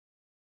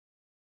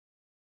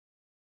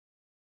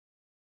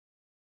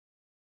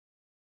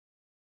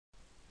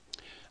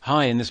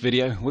Hi, in this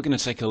video we're going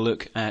to take a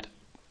look at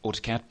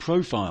AutoCAD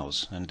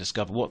profiles and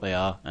discover what they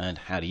are and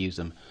how to use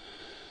them.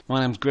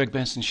 My name's Greg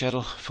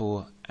Benson-Shettle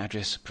for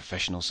Address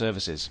Professional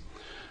Services.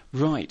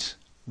 Right,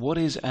 what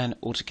is an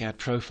AutoCAD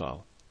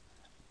profile?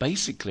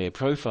 Basically, a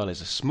profile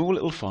is a small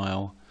little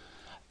file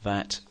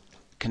that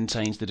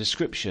contains the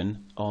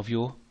description of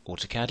your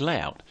AutoCAD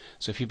layout.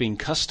 So if you've been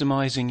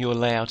customizing your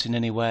layout in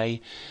any way,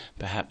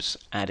 perhaps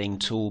adding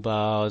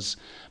toolbars,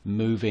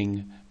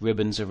 moving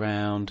ribbons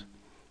around,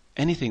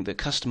 anything that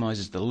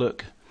customizes the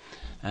look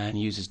and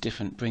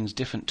brings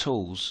different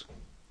tools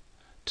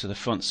to the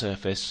front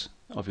surface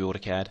of your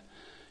AutoCAD,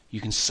 you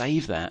can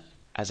save that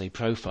as a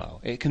profile.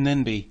 It can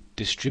then be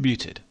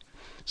distributed.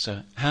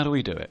 So how do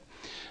we do it?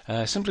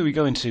 Simply we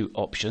go into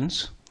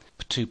Options.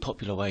 Two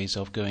popular ways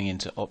of going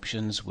into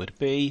Options would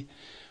be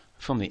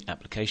from the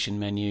Application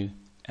menu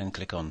and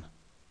click on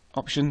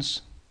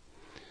Options,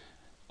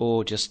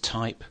 or just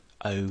type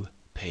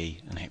OP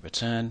and hit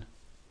Return.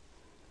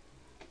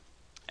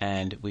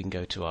 And we can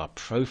go to our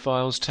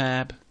Profiles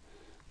tab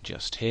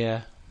just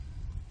here,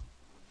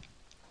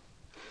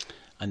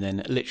 and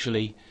then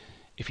literally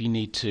if you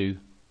need to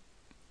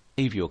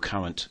save your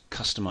current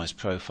customized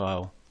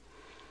profile,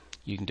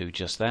 you can do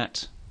just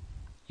that.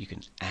 You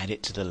can add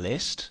it to the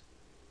list,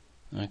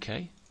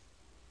 okay,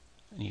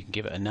 and you can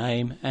give it a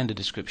name and a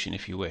description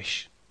if you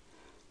wish,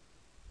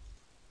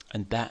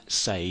 and that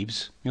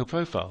saves your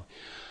profile.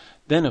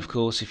 Then of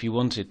course if you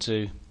wanted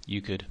to,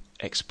 you could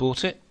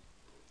export it,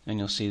 and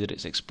you'll see that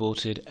it's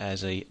exported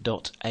as a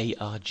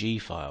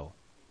 .arg file.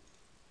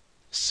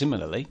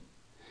 Similarly,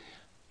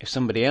 if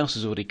somebody else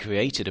has already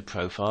created a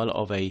profile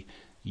of a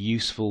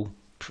useful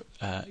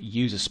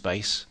user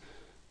space,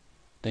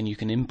 then you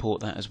can import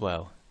that as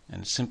well.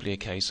 And it's simply a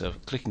case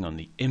of clicking on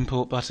the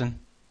Import button,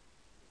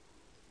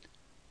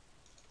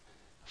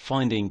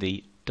 finding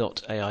the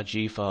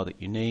 .arg file that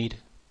you need,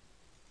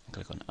 and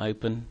click on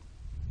Open,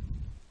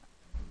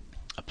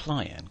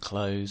 Apply and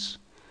Close,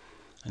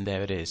 and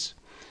there it is.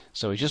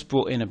 So we just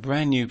brought in a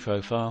brand new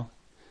profile.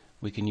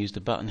 We can use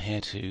the button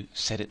here to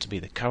set it to be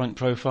the current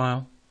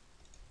profile.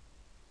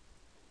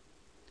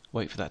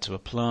 Wait for that to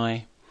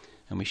apply,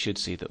 and we should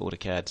see that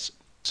AutoCAD's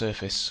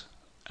surface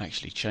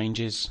actually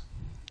changes.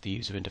 The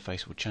user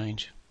interface will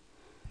change.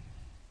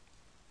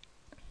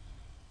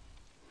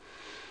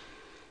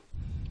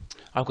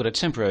 I've got a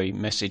temporary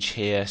message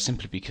here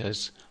simply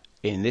because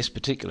in this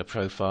particular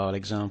profile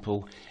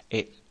example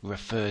it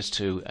refers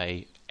to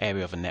an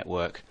area of a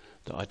network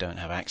that I don't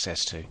have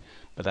access to,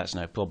 but that's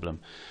no problem.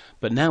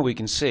 But now we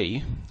can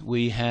see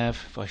we have,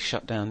 if I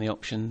shut down the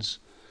options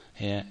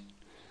here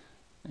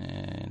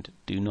and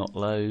do not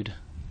load,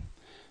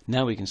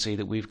 now we can see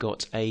that we've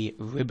got a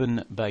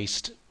ribbon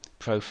based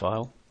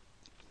profile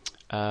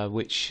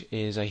which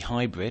is a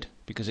hybrid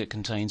because it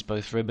contains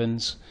both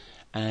ribbons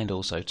and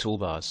also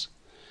toolbars.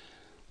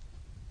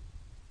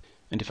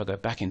 And if I go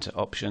back into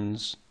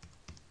options,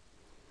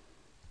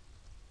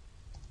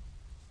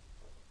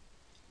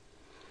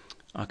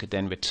 I could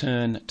then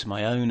return to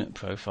my own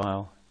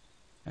profile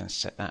and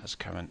set that as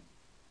current.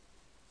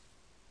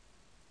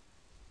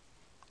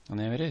 And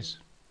there it is.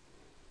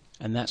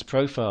 And that's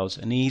profiles,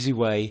 an easy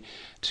way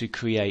to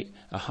create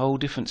a whole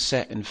different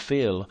set and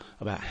feel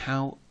about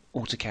how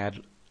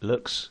AutoCAD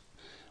looks,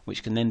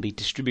 which can then be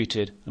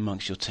distributed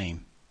amongst your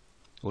team.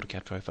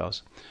 AutoCAD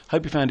profiles.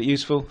 Hope you found it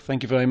useful.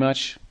 Thank you very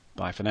much.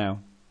 Bye for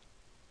now.